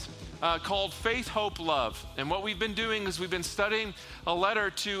called Faith, Hope, Love. And what we've been doing is we've been studying a letter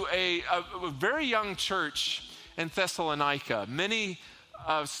to a very young church in Thessalonica. Many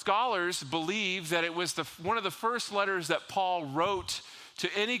scholars believe that it was one of the first letters that Paul wrote to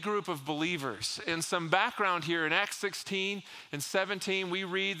any group of believers. In some background here, in Acts 16 and 17, we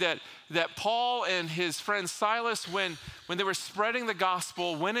read that Paul and his friend Silas, when they were spreading the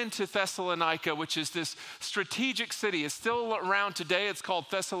gospel, went into Thessalonica, which is this strategic city. It's still around today. It's called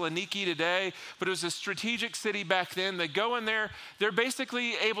Thessaloniki today, but it was a strategic city back then. They go in there. They're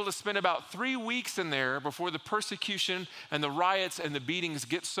basically able to spend about 3 weeks in there before the persecution and the riots and the beatings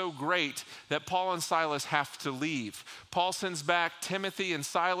get so great that Paul and Silas have to leave. Paul sends back Timothy and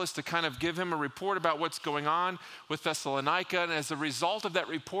Silas to kind of give him a report about what's going on with Thessalonica. And as a result of that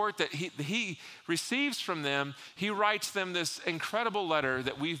report that he receives from them, he writes them this incredible letter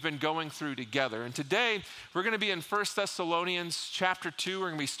that we've been going through together. And today we're going to be in 1 Thessalonians chapter 2. We're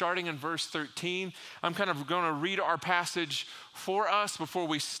going to be starting in verse 13. I'm kind of going to read our passage for us before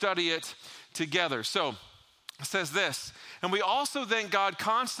we study it together. So it says this: "And we also thank God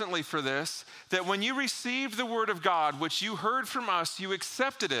constantly for this, that when you received the word of God, which you heard from us, you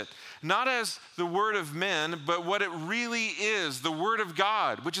accepted it, not as the word of men, but what it really is, the word of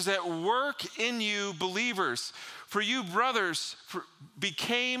God, which is at work in you believers. For you, brothers,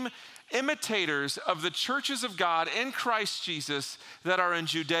 became imitators of the churches of God in Christ Jesus that are in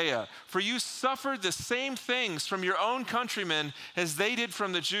Judea. For you suffered the same things from your own countrymen as they did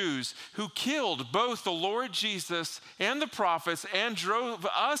from the Jews, who killed both the Lord Jesus and the prophets and drove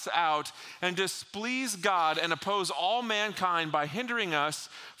us out and displeased God and oppose all mankind by hindering us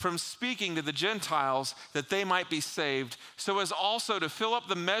from speaking to the Gentiles that they might be saved, so as also to fill up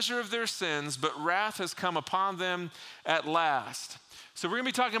the measure of their sins, but wrath has come upon them at last." So we're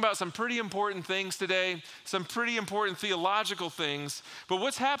going to be talking about some pretty important things today, some pretty important theological things. But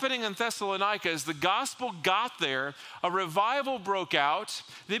what's happening in Thessalonica is the gospel got there, a revival broke out.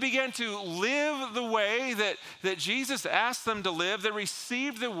 They began to live the way that Jesus asked them to live. They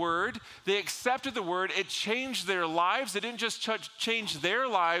received the word. They accepted the word. It changed their lives. It didn't just change their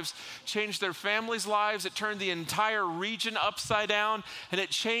lives, changed their families' lives. It turned the entire region upside down, and it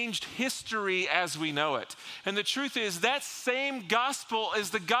changed history as we know it. And the truth is that same gospel is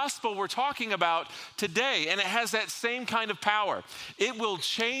the gospel we're talking about today, and it has that same kind of power. It will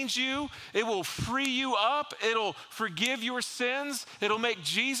change you. It will free you up. It'll forgive your sins. It'll make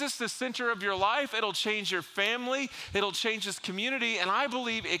Jesus the center of your life. It'll change your family. It'll change this community, and I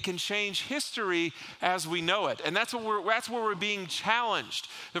believe it can change history as we know it. And that's where we're being challenged.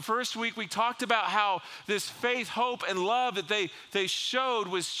 The first week we talked about how this faith, hope, and love that they showed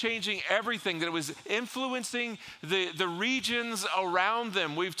was changing everything, that it was influencing the regions around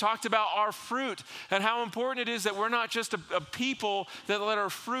them. We've talked about our fruit and how important it is that we're not just a people that let our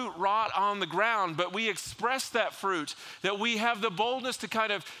fruit rot on the ground, but we express that fruit, that we have the boldness to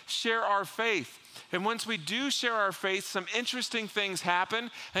kind of share our faith. And once we do share our faith, some interesting things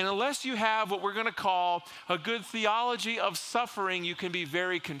happen. And unless you have what we're going to call a good theology of suffering, you can be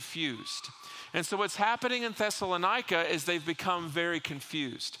very confused. And so what's happening in Thessalonica is they've become very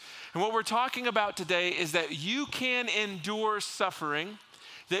confused. And what we're talking about today is that you can endure suffering,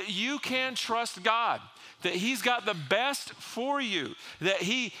 that you can trust God, that He's got the best for you, that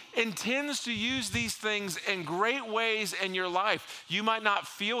He intends to use these things in great ways in your life. You might not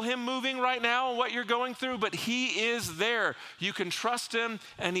feel Him moving right now in what you're going through, but He is there. You can trust Him,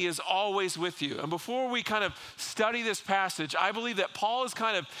 and He is always with you. And before we kind of study this passage, I believe that Paul is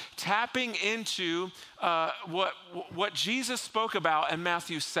kind of tapping into what Jesus spoke about in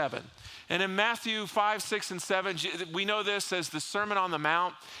Matthew 7. And in Matthew 5, 6, and 7, we know this as the Sermon on the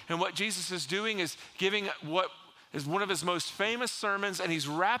Mount. And what Jesus is doing is giving what is one of his most famous sermons, and he's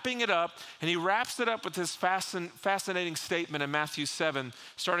wrapping it up. And he wraps it up with this fascinating statement in Matthew 7,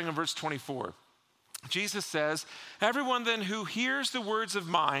 starting in verse 24. Jesus says, "Everyone then who hears the words of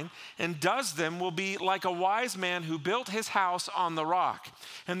mine and does them will be like a wise man who built his house on the rock.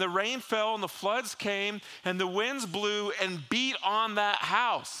 And the rain fell and the floods came and the winds blew and beat on that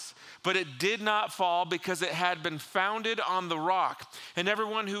house. But it did not fall because it had been founded on the rock. And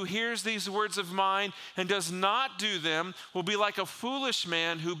everyone who hears these words of mine and does not do them will be like a foolish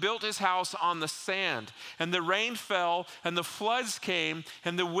man who built his house on the sand. And the rain fell and the floods came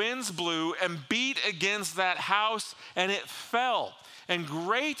and the winds blew and beat against that house and it fell. And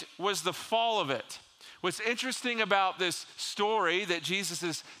great was the fall of it." What's interesting about this story that Jesus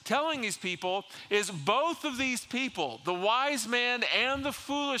is telling these people is both of these people, the wise man and the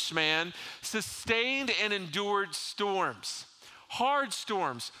foolish man, sustained and endured storms. hard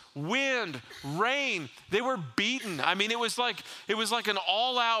storms, wind, rain. They were beaten. I mean, it was like an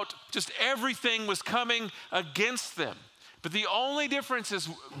all-out, just everything was coming against them. But the only difference is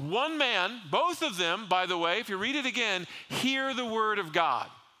one man, both of them, by the way, if you read it again, hear the word of God.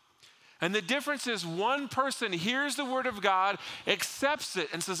 And the difference is one person hears the word of God, accepts it,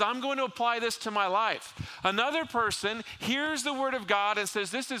 and says, I'm going to apply this to my life. Another person hears the word of God and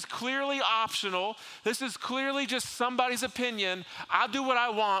says, this is clearly optional. This is clearly just somebody's opinion. I'll do what I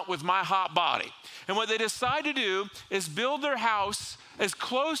want with my hot body. And what they decide to do is build their house as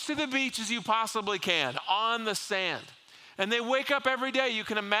close to the beach as you possibly can, on the sand. And they wake up every day, you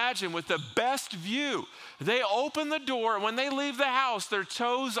can imagine, with the best view. They open the door, and when they leave the house, their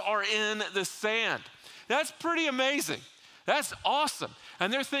toes are in the sand. That's pretty amazing. That's awesome.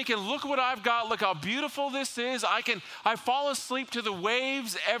 And they're thinking, look what I've got. Look how beautiful this is. I fall asleep to the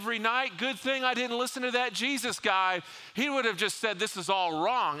waves every night. Good thing I didn't listen to that Jesus guy. He would have just said, this is all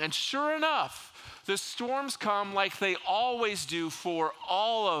wrong. And sure enough, the storms come like they always do for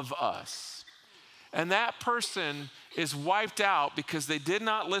all of us. And that person is wiped out because they did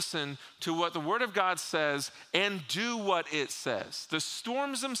not listen to what the Word of God says and do what it says. The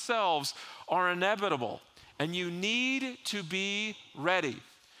storms themselves are inevitable, and you need to be ready.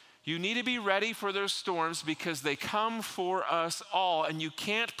 You need to be ready for those storms because they come for us all, and you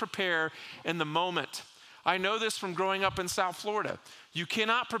can't prepare in the moment. I know this from growing up in South Florida. You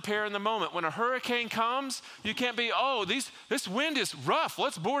cannot prepare in the moment. When a hurricane comes, you can't be, this wind is rough.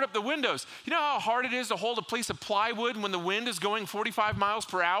 Let's board up the windows. You know how hard it is to hold a piece of plywood when the wind is going 45 miles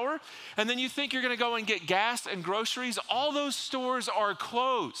per hour? And then you think you're going to go and get gas and groceries. All those stores are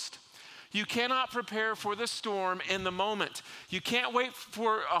closed. You cannot prepare for the storm in the moment. You can't wait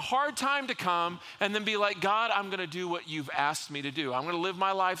for a hard time to come and then be like, God, I'm going to do what you've asked me to do. I'm going to live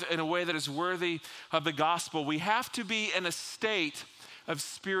my life in a way that is worthy of the gospel. We have to be in a state of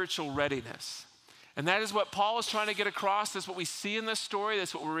spiritual readiness. And that is what Paul is trying to get across. That's what we see in this story.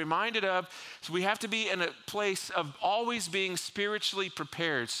 That's what we're reminded of. So we have to be in a place of always being spiritually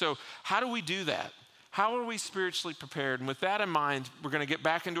prepared. So how do we do that? How are we spiritually prepared? And with that in mind, we're going to get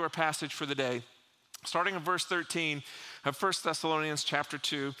back into our passage for the day. Starting in verse 13 of 1 Thessalonians chapter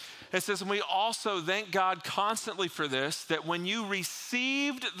 2, it says, and we also thank God constantly for this, that when you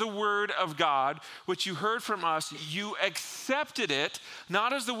received the word of God, which you heard from us, you accepted it,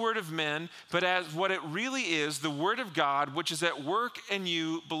 not as the word of men, but as what it really is, the word of God, which is at work in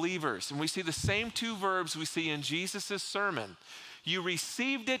you believers. And we see the same two verbs we see in Jesus' sermon. You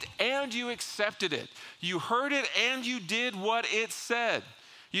received it and you accepted it. You heard it and you did what it said.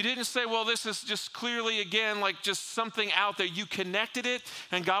 You didn't say, well, this is just clearly, again, like just something out there. You connected it,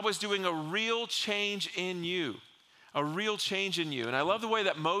 and God was doing a real change in you. A real change in you. And I love the way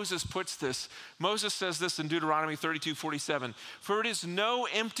that Moses puts this. Moses says this in Deuteronomy 32:47. For it is no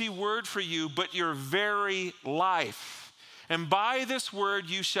empty word for you, but your very life. And by this word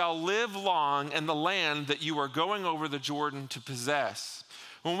you shall live long in the land that you are going over the Jordan to possess.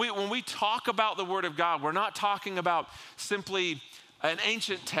 When we talk about the word of God, we're not talking about simply an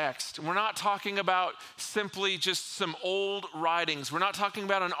ancient text. We're not talking about simply just some old writings. We're not talking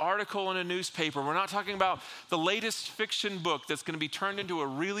about an article in a newspaper. We're not talking about the latest fiction book that's going to be turned into a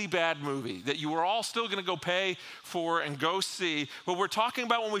really bad movie that you are all still going to go pay for and go see. What we're talking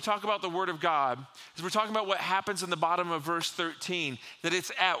about when we talk about the Word of God is we're talking about what happens in the bottom of verse 13, that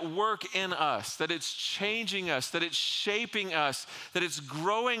it's at work in us, that it's changing us, that it's shaping us, that it's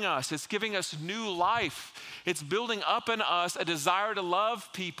growing us, it's giving us new life. It's building up in us a desire to love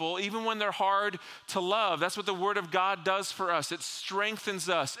people even when they're hard to love. That's what the Word of God does for us. It strengthens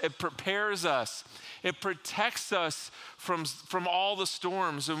us. It prepares us. It protects us from all the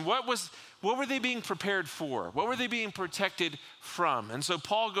storms. And what were they being prepared for? What were they being protected from? And so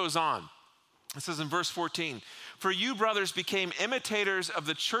Paul goes on. It says in verse 14, for you, brothers, became imitators of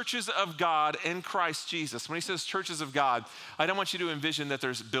the churches of God in Christ Jesus. When he says churches of God, I don't want you to envision that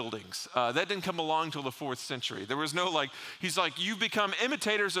there's buildings. That didn't come along until the 4th century. There was no he's like, you become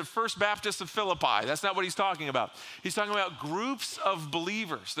imitators of First Baptist of Philippi. That's not what he's talking about. He's talking about groups of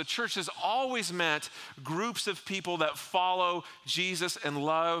believers. The church has always meant groups of people that follow Jesus and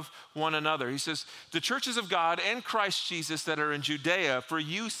love one another. He says, the churches of God and Christ Jesus that are in Judea, for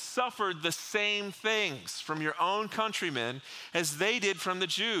you suffered the same things from your own countrymen as they did from the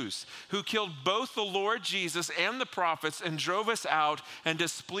Jews, who killed both the Lord Jesus and the prophets and drove us out and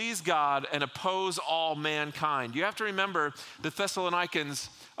displease God and oppose all mankind. You have to remember the Thessalonians,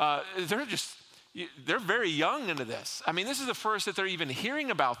 they're very young into this. I mean, this is the first that they're even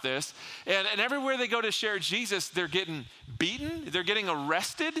hearing about this. And everywhere they go to share Jesus, they're getting beaten, they're getting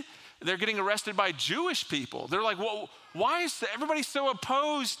arrested. they're getting arrested by Jewish people. They're like, well, why is everybody so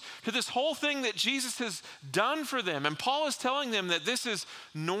opposed to this whole thing that Jesus has done for them? And Paul is telling them that this is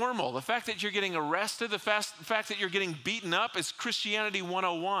normal. The fact that you're getting arrested, the fact that you're getting beaten up is Christianity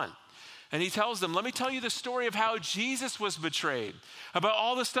 101. And he tells them, let me tell you the story of how Jesus was betrayed, about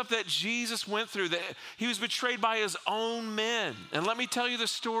all the stuff that Jesus went through, that he was betrayed by his own men. And let me tell you the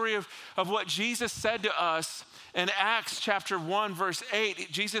story of what Jesus said to us in Acts chapter 1, verse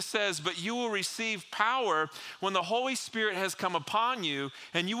 8. Jesus says, but you will receive power when the Holy Spirit has come upon you,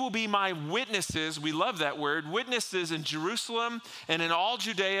 and you will be my witnesses. We love that word, witnesses in Jerusalem and in all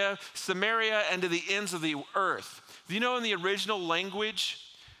Judea, Samaria, and to the ends of the earth. Do you know in the original language,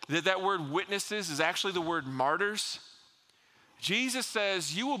 that word witnesses is actually the word martyrs? Jesus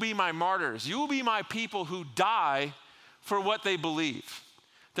says, you will be my martyrs. You will be my people who die for what they believe.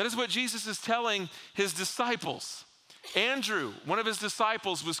 That is what Jesus is telling his disciples. Andrew, one of his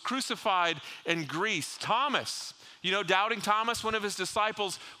disciples, was crucified in Greece. Thomas, doubting Thomas, one of his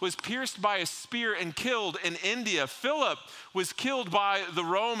disciples, was pierced by a spear and killed in India. Philip was killed by the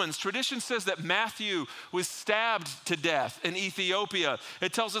Romans. Tradition says that Matthew was stabbed to death in Ethiopia.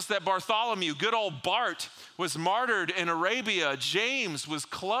 It tells us that Bartholomew, good old Bart, was martyred in Arabia. James was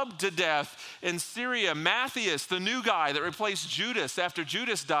clubbed to death in Syria. Matthias, the new guy that replaced Judas after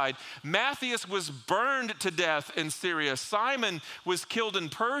Judas died, Matthias was burned to death in Syria. Simon was killed in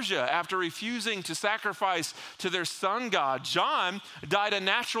Persia after refusing to sacrifice to their sun god. John died a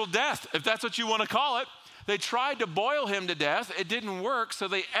natural death, if that's what you want to call it. They tried to boil him to death. It didn't work, so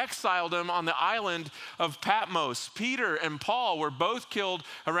they exiled him on the island of Patmos. Peter and Paul were both killed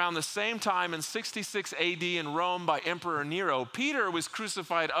around the same time in 66 AD in Rome by Emperor Nero. Peter was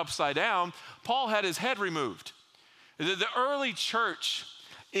crucified upside down. Paul had his head removed. The early church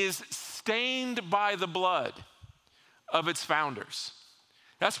is stained by the blood of its founders.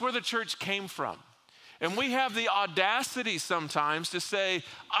 That's where the church came from. And we have the audacity sometimes to say,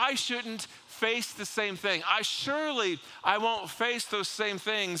 I shouldn't face the same thing. I won't face those same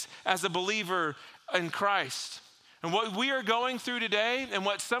things as a believer in Christ. And what we are going through today, and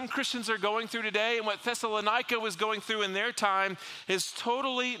what some Christians are going through today, and what Thessalonica was going through in their time is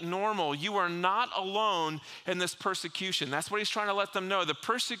totally normal. You are not alone in this persecution. That's what he's trying to let them know.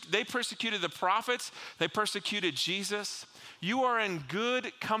 They persecuted the prophets. They persecuted Jesus. You are in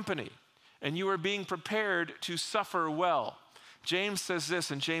good company, and you are being prepared to suffer well. James says this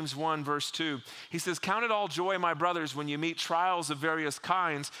in James 1, verse 2. He says, count it all joy, my brothers, when you meet trials of various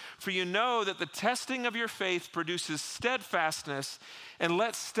kinds, for you know that the testing of your faith produces steadfastness, and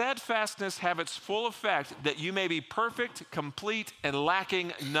let steadfastness have its full effect, that you may be perfect, complete, and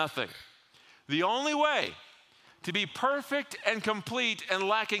lacking nothing. The only way to be perfect and complete and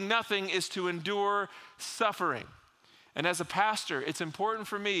lacking nothing is to endure suffering. And as a pastor, it's important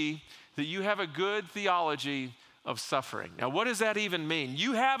for me that you have a good theology of suffering. Now, what does that even mean?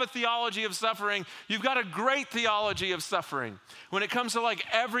 You have a theology of suffering. You've got a great theology of suffering. When it comes to like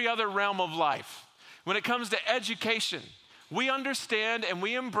every other realm of life, when it comes to education, we understand and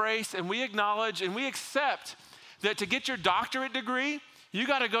we embrace and we acknowledge and we accept that to get your doctorate degree, you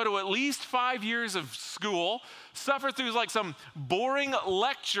got to go to at least 5 years of school, suffer through like some boring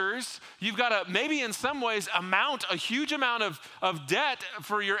lectures. You've got to maybe in some ways amount a huge amount of debt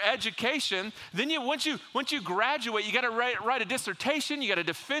for your education. Then once you graduate, you got to write a dissertation. You got to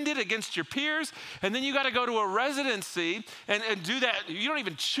defend it against your peers. And then you got to go to a residency and do that. You don't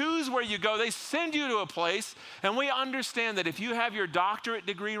even choose where you go. They send you to a place. And we understand that if you have your doctorate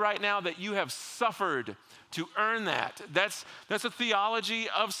degree right now, that you have suffered to earn that. That's a theology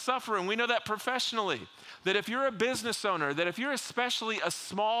of suffering. We know that professionally, that if you're a business owner, that if you're especially a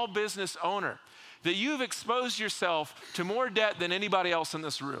small business owner, that you've exposed yourself to more debt than anybody else in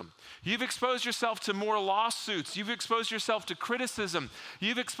this room. You've exposed yourself to more lawsuits. You've exposed yourself to criticism.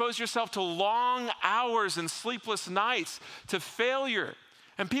 You've exposed yourself to long hours and sleepless nights, to failure.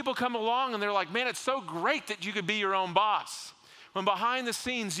 And people come along and they're like, man, it's so great that you could be your own boss. When behind the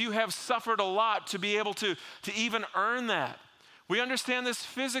scenes, you have suffered a lot to be able to even earn that. We understand this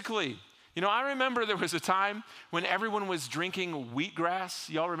physically. I remember there was a time when everyone was drinking wheatgrass.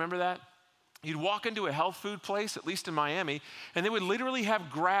 Y'all remember that? You'd walk into a health food place, at least in Miami, and they would literally have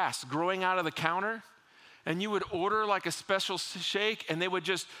grass growing out of the counter. And you would order like a special shake, and they would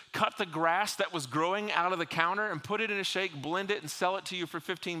just cut the grass that was growing out of the counter and put it in a shake, blend it, and sell it to you for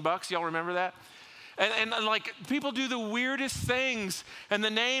 $15. Y'all remember that? And like people do the weirdest things in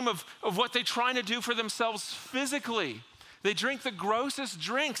the name of what they're trying to do for themselves physically. They drink the grossest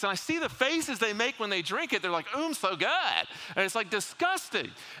drinks. And I see the faces they make when they drink it. They're like, so good. And it's like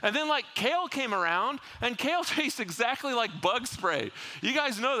disgusting. And then like kale came around, and kale tastes exactly like bug spray. You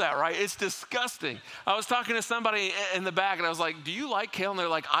guys know that, right? It's disgusting. I was talking to somebody in the back, and I was like, do you like kale? And they're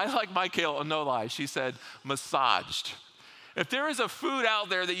like, I like my kale. Oh, no lie. She said, massaged. If there is a food out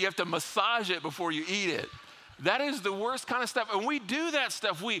there that you have to massage it before you eat it, that is the worst kind of stuff. And we do that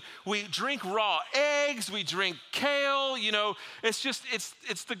stuff. We drink raw eggs. We drink kale. You know, it's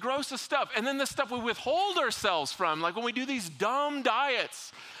the grossest stuff. And then the stuff we withhold ourselves from, like when we do these dumb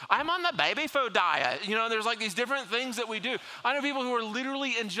diets. I'm on the baby food diet. You know, there's like these different things that we do. I know people who are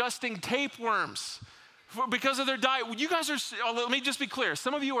literally ingesting tapeworms because of their diet. You guys are, let me just be clear.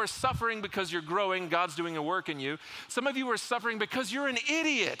 Some of you are suffering because you're growing. God's doing a work in you. Some of you are suffering because you're an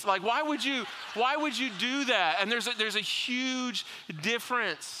idiot. Like, why would you do that? And there's a huge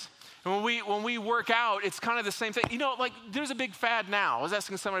difference. And when we work out, it's kind of the same thing. You know, like there's a big fad now. I was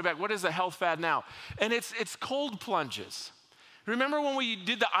asking somebody back, what is the health fad now? And it's cold plunges. Remember when we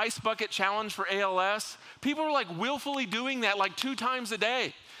did the ice bucket challenge for ALS? People were like willfully doing that like 2 times a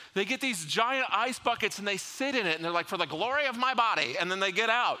day. They get these giant ice buckets and they sit in it and they're like, for the glory of my body. And then they get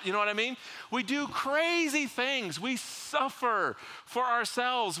out. You know what I mean? We do crazy things. We suffer for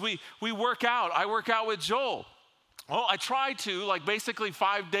ourselves. We work out. I work out with Joel. Well, I try to, like basically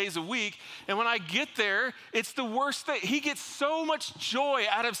 5 days a week. And when I get there, it's the worst thing. He gets so much joy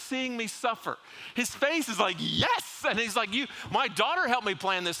out of seeing me suffer. His face is like, yes. And he's like, my daughter helped me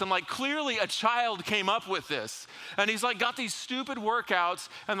plan this. I'm like, clearly a child came up with this. And he's like, got these stupid workouts.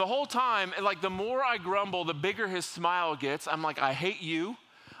 And the whole time, like the more I grumble, the bigger his smile gets. I'm like, I hate you.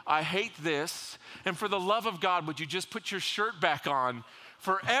 I hate this. And for the love of God, would you just put your shirt back on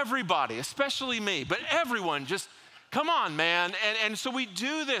for everybody, especially me, but everyone just, come on, man. And so we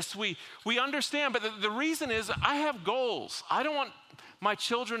do this. We understand. But the reason is I have goals. I don't want my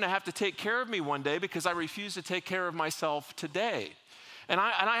children to have to take care of me one day because I refuse to take care of myself today. And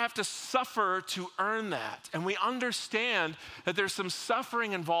I have to suffer to earn that. And we understand that there's some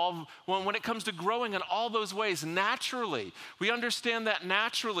suffering involved when it comes to growing in all those ways naturally. We understand that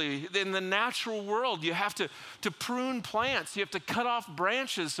naturally. In the natural world, you have to prune plants. You have to cut off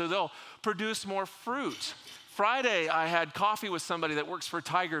branches so they'll produce more fruit. Friday, I had coffee with somebody that works for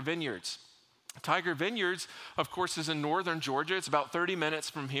Tiger Vineyards. Tiger Vineyards, of course, is in northern Georgia. It's about 30 minutes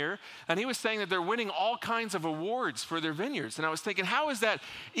from here. And he was saying that they're winning all kinds of awards for their vineyards. And I was thinking, how is that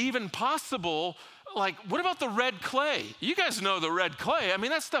even possible? Like, what about the red clay? You guys know the red clay. I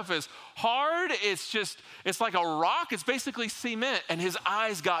mean, that stuff is hard. It's like a rock. It's basically cement. And his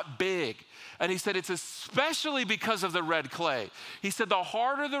eyes got big. And he said, it's especially because of the red clay. He said, the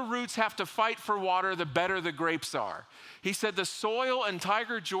harder the roots have to fight for water, the better the grapes are. He said, the soil in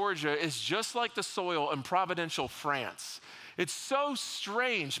Tiger, Georgia is just like the soil in Providential, France. It's so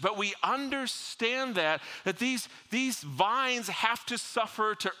strange, but we understand that these vines have to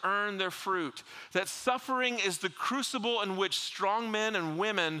suffer to earn their fruit. That suffering is the crucible in which strong men and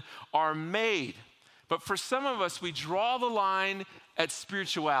women are made. But for some of us, we draw the line at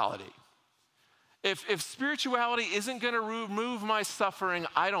spirituality. If spirituality isn't going to remove my suffering,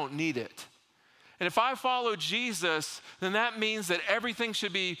 I don't need it. And if I follow Jesus, then that means that everything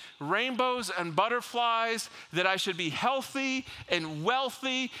should be rainbows and butterflies, that I should be healthy and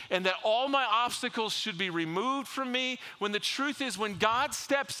wealthy, and that all my obstacles should be removed from me. When the truth is, when God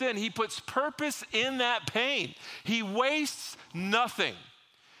steps in, he puts purpose in that pain. He wastes nothing.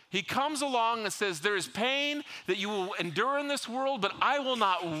 He comes along and says, there is pain that you will endure in this world, but I will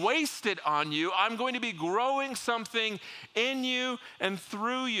not waste it on you. I'm going to be growing something in you and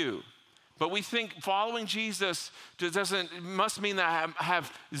through you. But we think following Jesus must mean that I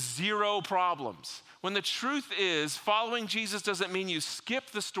have zero problems. When the truth is, following Jesus doesn't mean you skip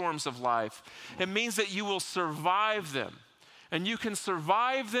the storms of life. It means that you will survive them. And you can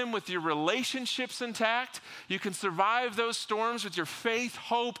survive them with your relationships intact. You can survive those storms with your faith,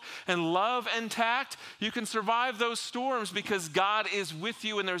 hope, and love intact. You can survive those storms because God is with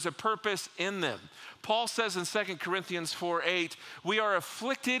you and there's a purpose in them. Paul says in 2 Corinthians 4:8, we are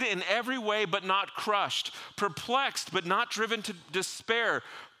afflicted in every way but not crushed, perplexed but not driven to despair,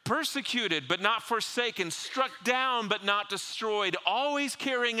 persecuted but not forsaken, struck down but not destroyed, always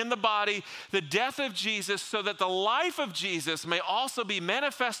carrying in the body the death of Jesus, so that the life of Jesus may also be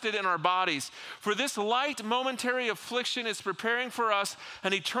manifested in our bodies. For this light momentary affliction is preparing for us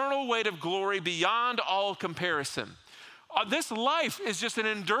an eternal weight of glory beyond all comparison. This life is just an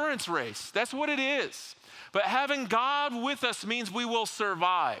endurance race. That's what it is. But having God with us means we will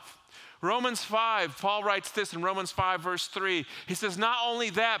survive. Romans 5, Paul writes this in Romans 5, verse 3. He says, not only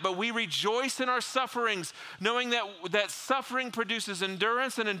that, but we rejoice in our sufferings, knowing that suffering produces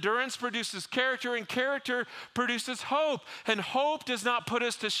endurance, and endurance produces character, and character produces hope. And hope does not put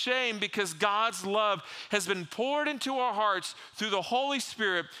us to shame, because God's love has been poured into our hearts through the Holy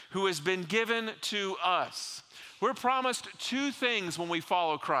Spirit who has been given to us. We're promised two things when we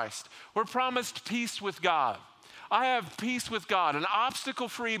follow Christ. We're promised peace with God. I have peace with God, an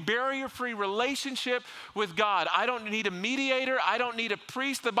obstacle-free, barrier-free relationship with God. I don't need a mediator. I don't need a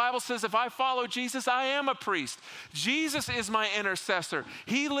priest. The Bible says if I follow Jesus, I am a priest. Jesus is my intercessor.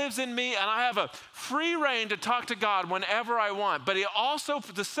 He lives in me, and I have a free reign to talk to God whenever I want. But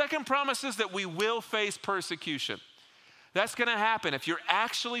the second promise is that we will face persecution. That's going to happen. If you're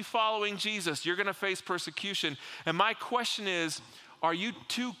actually following Jesus, you're going to face persecution. And my question is, are you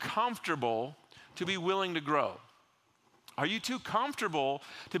too comfortable to be willing to grow? Are you too comfortable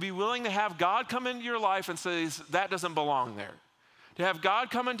to be willing to have God come into your life and say, that doesn't belong there? To have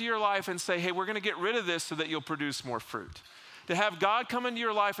God come into your life and say, hey, we're going to get rid of this so that you'll produce more fruit. To have God come into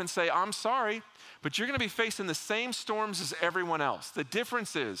your life and say, I'm sorry, but you're going to be facing the same storms as everyone else. The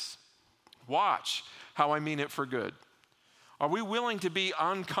difference is, watch how I mean it for good. Are we willing to be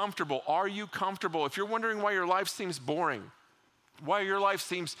uncomfortable? Are you comfortable? If you're wondering why your life seems boring, why your life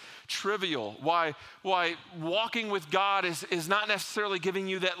seems trivial, why walking with God is not necessarily giving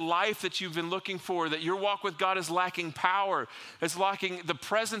you that life that you've been looking for, that your walk with God is lacking power, it's lacking the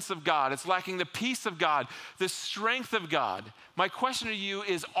presence of God, it's lacking the peace of God, the strength of God. My question to you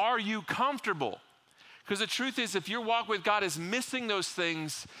is, are you comfortable? Because the truth is, if your walk with God is missing those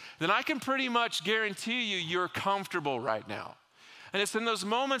things, then I can pretty much guarantee you you're comfortable right now. And it's in those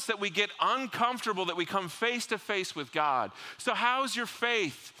moments that we get uncomfortable that we come face to face with God. So how's your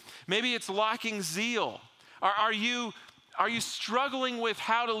faith? Maybe it's lacking zeal. Are you struggling with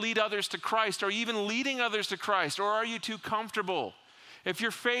how to lead others to Christ? Are you even leading others to Christ? Or are you too comfortable? If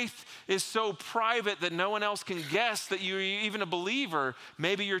your faith is so private that no one else can guess that you're even a believer,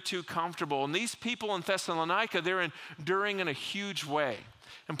 maybe you're too comfortable. And these people in Thessalonica, they're enduring in a huge way.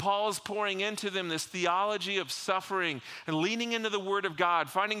 And Paul is pouring into them this theology of suffering and leaning into the Word of God,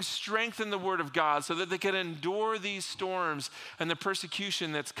 finding strength in the Word of God so that they can endure these storms and the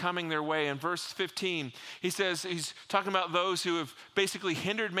persecution that's coming their way. In verse 15, he says, he's talking about those who have basically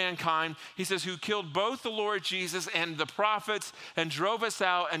hindered mankind. He says, who killed both the Lord Jesus and the prophets and drove us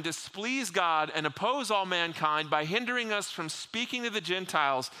out and displease God and oppose all mankind by hindering us from speaking to the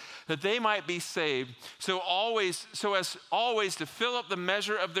Gentiles that they might be saved. So as always to fill up the measure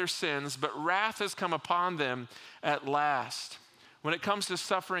of their sins, but wrath has come upon them at last. When it comes to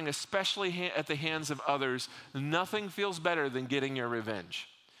suffering, especially at the hands of others, nothing feels better than getting your revenge.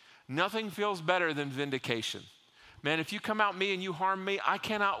 Nothing feels better than vindication. Man, if you come at me and you harm me, I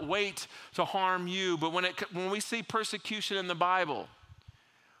cannot wait to harm you. But when we see persecution in the Bible,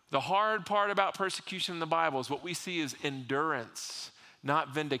 the hard part about persecution in the Bible is what we see is endurance,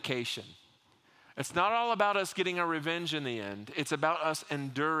 not vindication. It's not all about us getting our revenge in the end. It's about us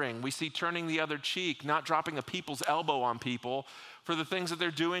enduring. We see turning the other cheek, not dropping a people's elbow on people for the things that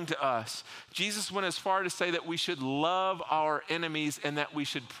they're doing to us. Jesus went as far to say that we should love our enemies and that we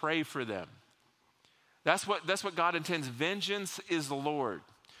should pray for them. That's what God intends. Vengeance is the Lord.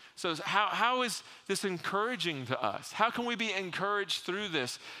 So how is this encouraging to us? How can we be encouraged through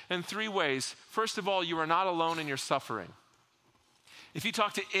this? In three ways. First of all, you are not alone in your suffering. If you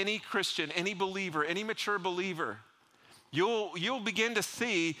talk to any Christian, any believer, any mature believer, you'll begin to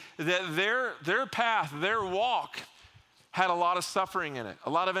see that their path, their walk had a lot of suffering in it, a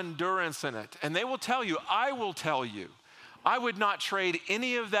lot of endurance in it. And they will tell you, I will tell you, I would not trade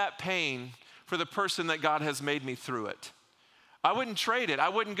any of that pain for the person that God has made me through it. I wouldn't trade it. I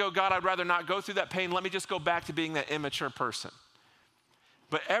wouldn't go, God, I'd rather not go through that pain. Let me just go back to being that immature person.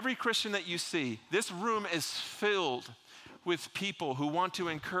 But every Christian that you see, this room is filled with people who want to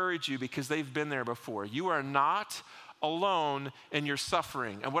encourage you because they've been there before. You are not alone in your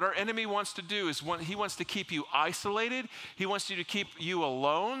suffering. And what our enemy wants to do is he wants to keep you isolated. He wants you to keep you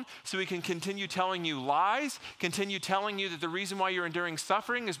alone so he can continue telling you lies, continue telling you that the reason why you're enduring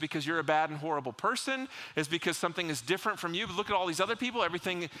suffering is because you're a bad and horrible person, is because something is different from you. But look at all these other people.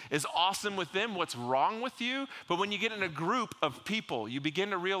 Everything is awesome with them. What's wrong with you? But when you get in a group of people, you begin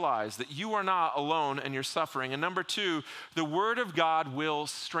to realize that you are not alone in your suffering. And number two, the Word of God will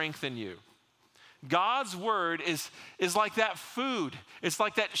strengthen you. God's word is like that food. It's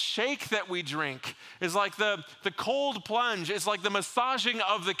like that shake that we drink. It's like the cold plunge. It's like the massaging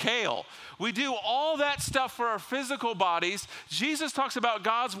of the kale. We do all that stuff for our physical bodies. Jesus talks about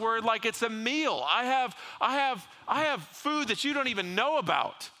God's word like it's a meal. I have food that you don't even know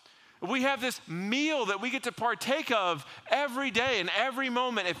about. We have this meal that we get to partake of every day and every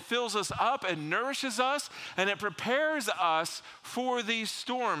moment. It fills us up and nourishes us, and it prepares us for these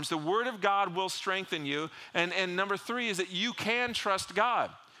storms. The Word of God will strengthen you. And number 3 is that you can trust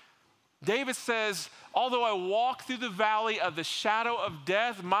God. David says, although I walk through the valley of the shadow of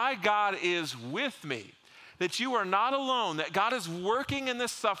death, my God is with me. That you are not alone, that God is working in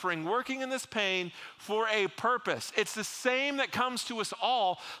this suffering, working in this pain for a purpose. It's the same that comes to us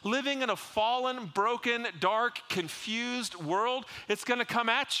all, living in a fallen, broken, dark, confused world. It's going to come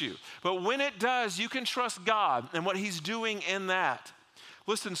at you. But when it does, you can trust God and what He's doing in that.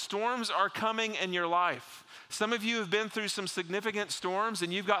 Listen, storms are coming in your life. Some of you have been through some significant storms,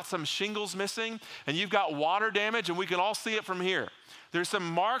 and you've got some shingles missing, and you've got water damage, and we can all see it from here. There's some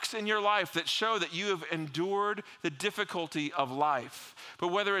marks in your life that show that you have endured the difficulty of life. But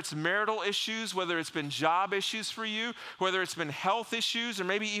whether it's marital issues, whether it's been job issues for you, whether it's been health issues, or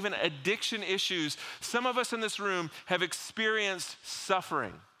maybe even addiction issues, some of us in this room have experienced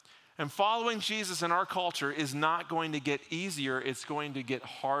suffering. And following Jesus in our culture is not going to get easier, it's going to get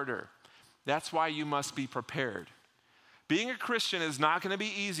harder. That's why you must be prepared. Being a Christian is not going to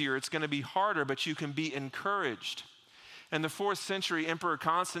be easier, it's going to be harder, but you can be encouraged. In the 4th century, Emperor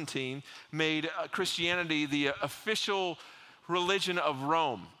Constantine made Christianity the official religion of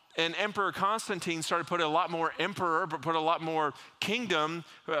Rome. And Emperor Constantine started putting a lot more emperor, but put a lot more kingdom,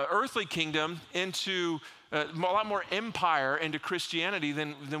 earthly kingdom, into a lot more empire into Christianity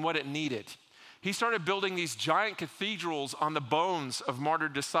than what it needed. He started building these giant cathedrals on the bones of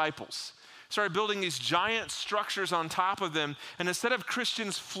martyred disciples. Started building these giant structures on top of them. And instead of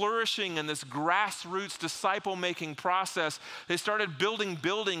Christians flourishing in this grassroots disciple-making process, they started building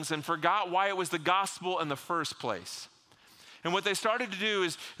buildings and forgot why it was the gospel in the first place. And what they started to do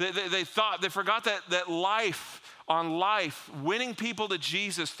is they forgot that life on life, winning people to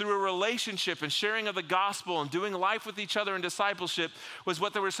Jesus through a relationship and sharing of the gospel and doing life with each other in discipleship was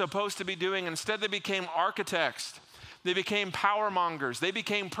what they were supposed to be doing. Instead, they became architects. They became power mongers. They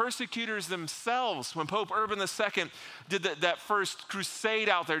became persecutors themselves. When Pope Urban II did that first crusade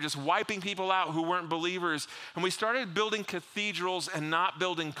out there, just wiping people out who weren't believers. And we started building cathedrals and not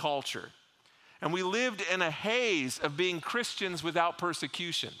building culture. And we lived in a haze of being Christians without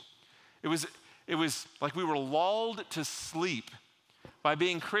persecution. It was like we were lulled to sleep by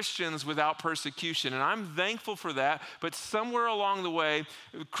being Christians without persecution. And I'm thankful for that, but somewhere along the way,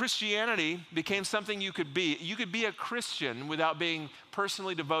 Christianity became something you could be. You could be a Christian without being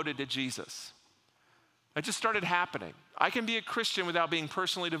personally devoted to Jesus. It just started happening. I can be a Christian without being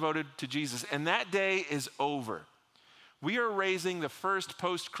personally devoted to Jesus, and that day is over. We are raising the first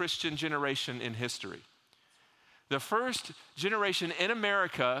post-Christian generation in history. The first generation in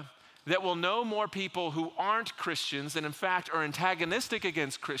America that will know more people who aren't Christians and in fact are antagonistic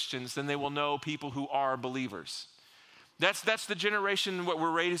against Christians than they will know people who are believers. That's the generation what we're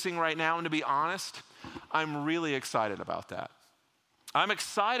raising right now, and to be honest, I'm really excited about that. I'm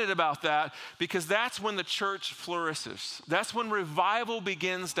excited about that because that's when the church flourishes. That's when revival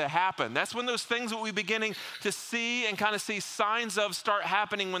begins to happen. That's when those things that we're beginning to see and kind of see signs of start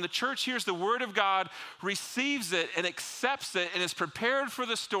happening. When the church hears the word of God, receives it and accepts it and is prepared for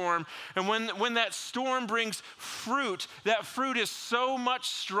the storm. And when that storm brings fruit, that fruit is so much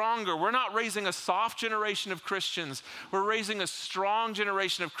stronger. We're not raising a soft generation of Christians. We're raising a strong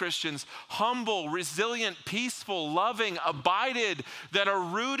generation of Christians, humble, resilient, peaceful, loving, abided, that are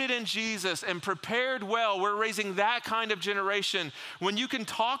rooted in Jesus and prepared well. We're raising that kind of generation. When you can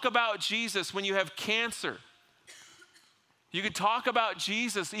talk about Jesus when you have cancer, you can talk about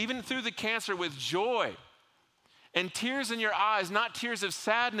Jesus even through the cancer with joy and tears in your eyes, not tears of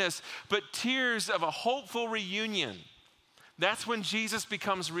sadness, but tears of a hopeful reunion. That's when Jesus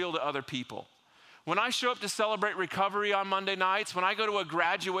becomes real to other people. When I show up to celebrate recovery on Monday nights, when I go to a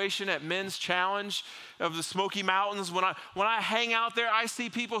graduation at Men's Challenge of the Smoky Mountains, when I hang out there, I see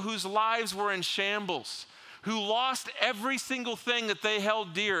people whose lives were in shambles, who lost every single thing that they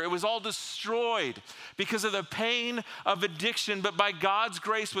held dear. It was all destroyed because of the pain of addiction, but by God's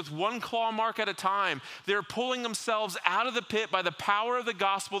grace, with one claw mark at a time, they're pulling themselves out of the pit by the power of the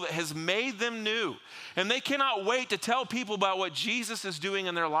gospel that has made them new. And they cannot wait to tell people about what Jesus is doing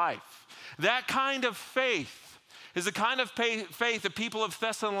in their life. That kind of faith is the kind of faith the people of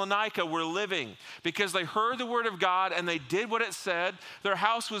Thessalonica were living because they heard the word of God and they did what it said. Their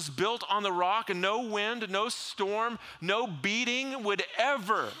house was built on the rock, and no wind, no storm, no beating would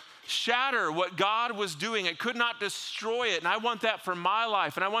ever shatter what God was doing. It could not destroy it. And I want that for my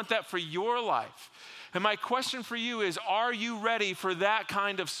life, and I want that for your life. And my question for you is, are you ready for that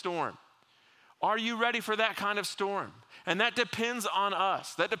kind of storm? Are you ready for that kind of storm? And that depends on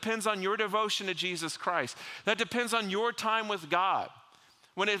us. That depends on your devotion to Jesus Christ. That depends on your time with God.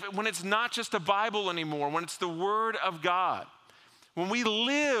 When it's not just a Bible anymore, when it's the Word of God. When we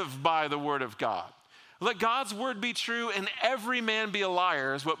live by the Word of God. Let God's word be true and every man be a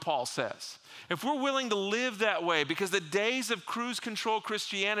liar, is what Paul says. If we're willing to live that way, because the days of cruise control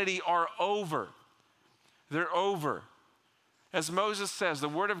Christianity are over. They're over. As Moses says, the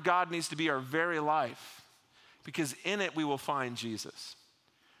Word of God needs to be our very life, because in it we will find Jesus.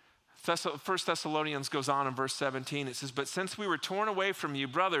 1 Thessalonians goes on in verse 17. It says, but since we were torn away from you,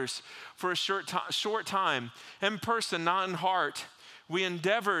 brothers, for a short time, in person, not in heart, we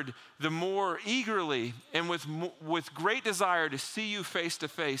endeavored the more eagerly and with great desire to see you face to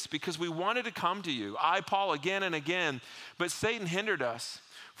face, because we wanted to come to you, I, Paul, again and again, but Satan hindered us.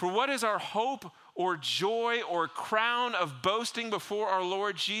 For what is our hope or joy or crown of boasting before our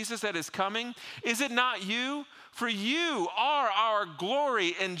Lord Jesus at his coming? Is it not you? For you are our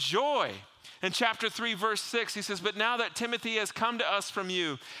glory and joy. In chapter 3, verse 6, he says, but now that Timothy has come to us from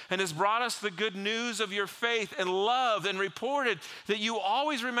you and has brought us the good news of your faith and love, and reported that you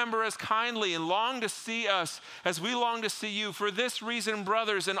always remember us kindly and long to see us as we long to see you. For this reason,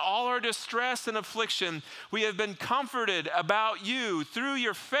 brothers, in all our distress and affliction, we have been comforted about you through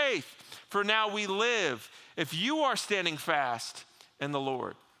your faith. For now we live, if you are standing fast in the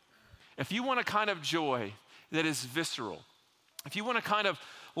Lord. If you want a kind of joy that is visceral, if you want a kind of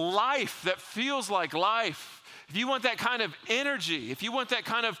life that feels like life, if you want that kind of energy, if you want that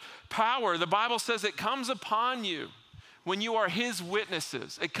kind of power, the Bible says it comes upon you when you are his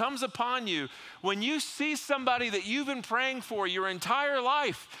witnesses. It comes upon you when you see somebody that you've been praying for your entire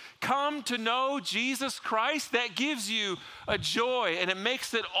life come to know Jesus Christ. That gives you a joy, and it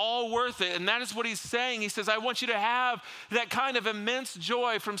makes it all worth it. And that is what he's saying. He says, I want you to have that kind of immense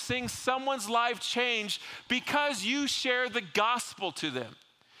joy from seeing someone's life change because you share the gospel to them.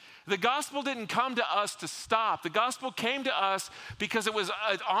 The gospel didn't come to us to stop. The gospel came to us because it was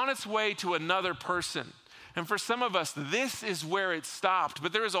on its way to another person. And for some of us, this is where it stopped.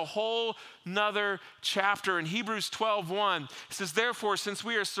 But there is a whole nother chapter in Hebrews 12:1. It says, therefore, since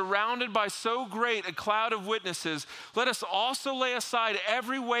we are surrounded by so great a cloud of witnesses, let us also lay aside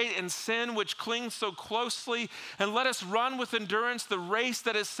every weight and sin which clings so closely, and let us run with endurance the race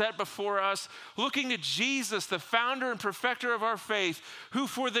that is set before us, looking to Jesus, the founder and perfecter of our faith, who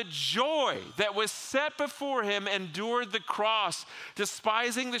for the joy that was set before him endured the cross,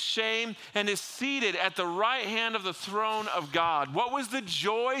 despising the shame, and is seated at the right hand of the throne of God. What was the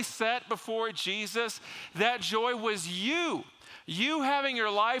joy set before Jesus? That joy was you. You having your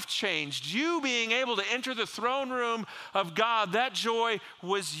life changed, you being able to enter the throne room of God. That joy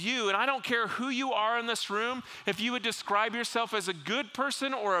was you. And I don't care who you are in this room, if you would describe yourself as a good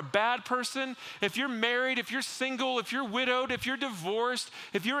person or a bad person, if you're married, if you're single, if you're widowed, if you're divorced,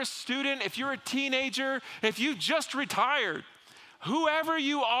 if you're a student, if you're a teenager, if you just retired. Whoever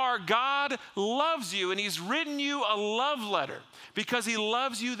you are, God loves you, and he's written you a love letter because he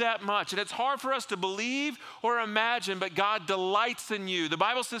loves you that much. And it's hard for us to believe or imagine, but God delights in you. The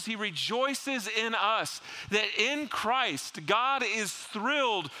Bible says he rejoices in us, that in Christ, God is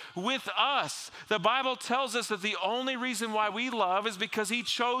thrilled with us. The Bible tells us that the only reason why we love is because he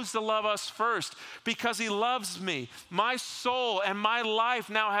chose to love us first, because he loves me. My soul and my life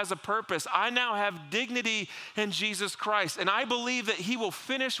now has a purpose. I now have dignity in Jesus Christ, and I believe that he will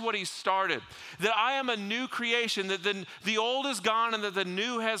finish what he started, that I am a new creation, that the old is gone and that the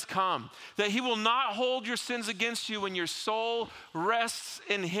new has come, that he will not hold your sins against you when your soul rests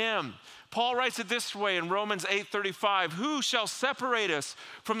in him. Paul writes it this way in Romans 8:35, who shall separate us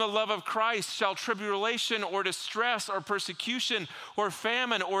from the love of Christ? Shall tribulation or distress or persecution or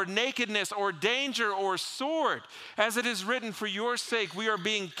famine or nakedness or danger or sword? As it is written, for your sake we are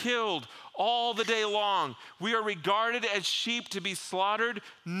being killed all the day long. We are regarded as sheep to be slaughtered.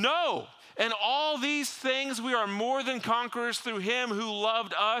 No. And all these things we are more than conquerors through him who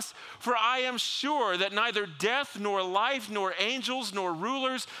loved us. For I am sure that neither death nor life nor angels nor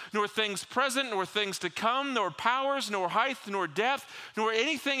rulers nor things present nor things to come nor powers nor height nor depth nor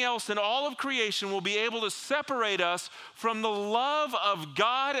anything else in all of creation will be able to separate us from the love of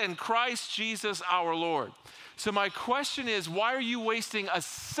God and Christ Jesus our Lord. So my question is, why are you wasting a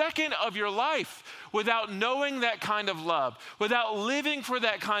second of your life without knowing that kind of love, without living for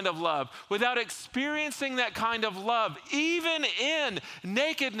that kind of love, without experiencing that kind of love, even in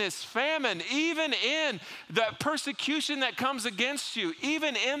nakedness, famine, even in the persecution that comes against you,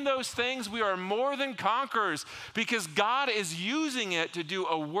 even in those things we are more than conquerors because God is using it to do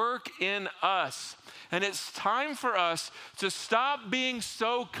a work in us. And it's time for us to stop being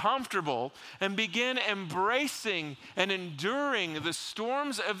so comfortable and begin embracing embracing and enduring the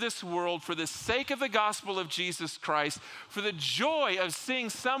storms of this world for the sake of the gospel of Jesus Christ, for the joy of seeing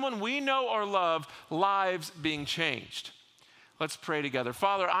someone we know or love, lives being changed. Let's pray together.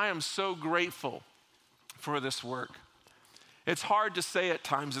 Father, I am so grateful for this work. It's hard to say at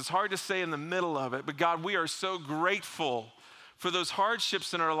times. It's hard to say in the middle of it. But God, we are so grateful for those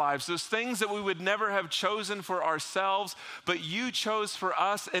hardships in our lives, those things that we would never have chosen for ourselves, but you chose for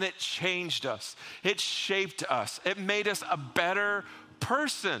us, and it changed us. It shaped us. It made us a better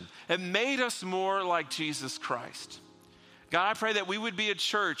person. It made us more like Jesus Christ. God, I pray that we would be a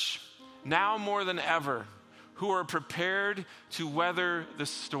church now more than ever who are prepared to weather the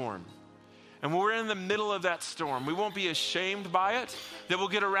storm. And when we're in the middle of that storm, we won't be ashamed by it, that we'll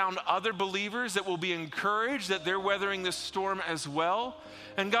get around other believers, that we'll be encouraged that they're weathering this storm as well.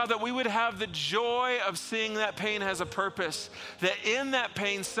 And God, that we would have the joy of seeing that pain has a purpose, that in that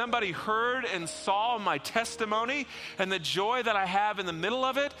pain somebody heard and saw my testimony and the joy that I have in the middle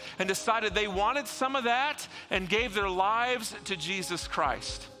of it and decided they wanted some of that and gave their lives to Jesus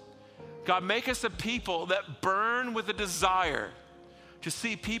Christ. God, make us a people that burn with a desire to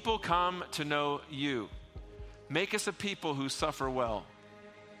see people come to know you. Make us a people who suffer well.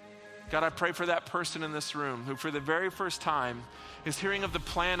 God, I pray for that person in this room who for the very first time is hearing of the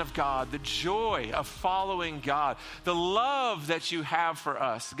plan of God, the joy of following God, the love that you have for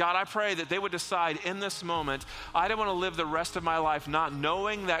us. God, I pray that they would decide in this moment, I don't want to live the rest of my life not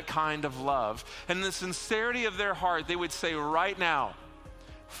knowing that kind of love. And in the sincerity of their heart, they would say right now,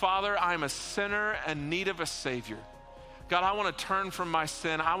 Father, I'm a sinner in need of a Savior. God, I want to turn from my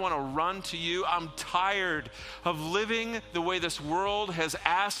sin. I want to run to you. I'm tired of living the way this world has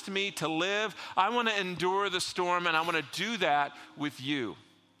asked me to live. I want to endure the storm, and I want to do that with you.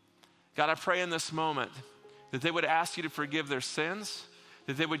 God, I pray in this moment that they would ask you to forgive their sins,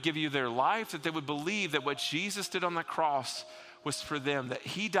 that they would give you their life, that they would believe that what Jesus did on the cross was for them, that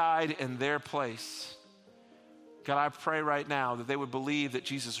he died in their place. God, I pray right now that they would believe that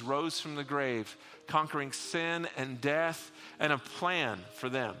Jesus rose from the grave, conquering sin and death, and a plan for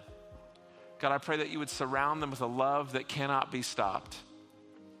them. God, I pray that you would surround them with a love that cannot be stopped.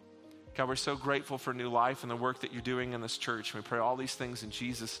 God, we're so grateful for New Life and the work that you're doing in this church. We pray all these things in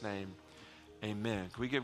Jesus' name. Amen. Can we give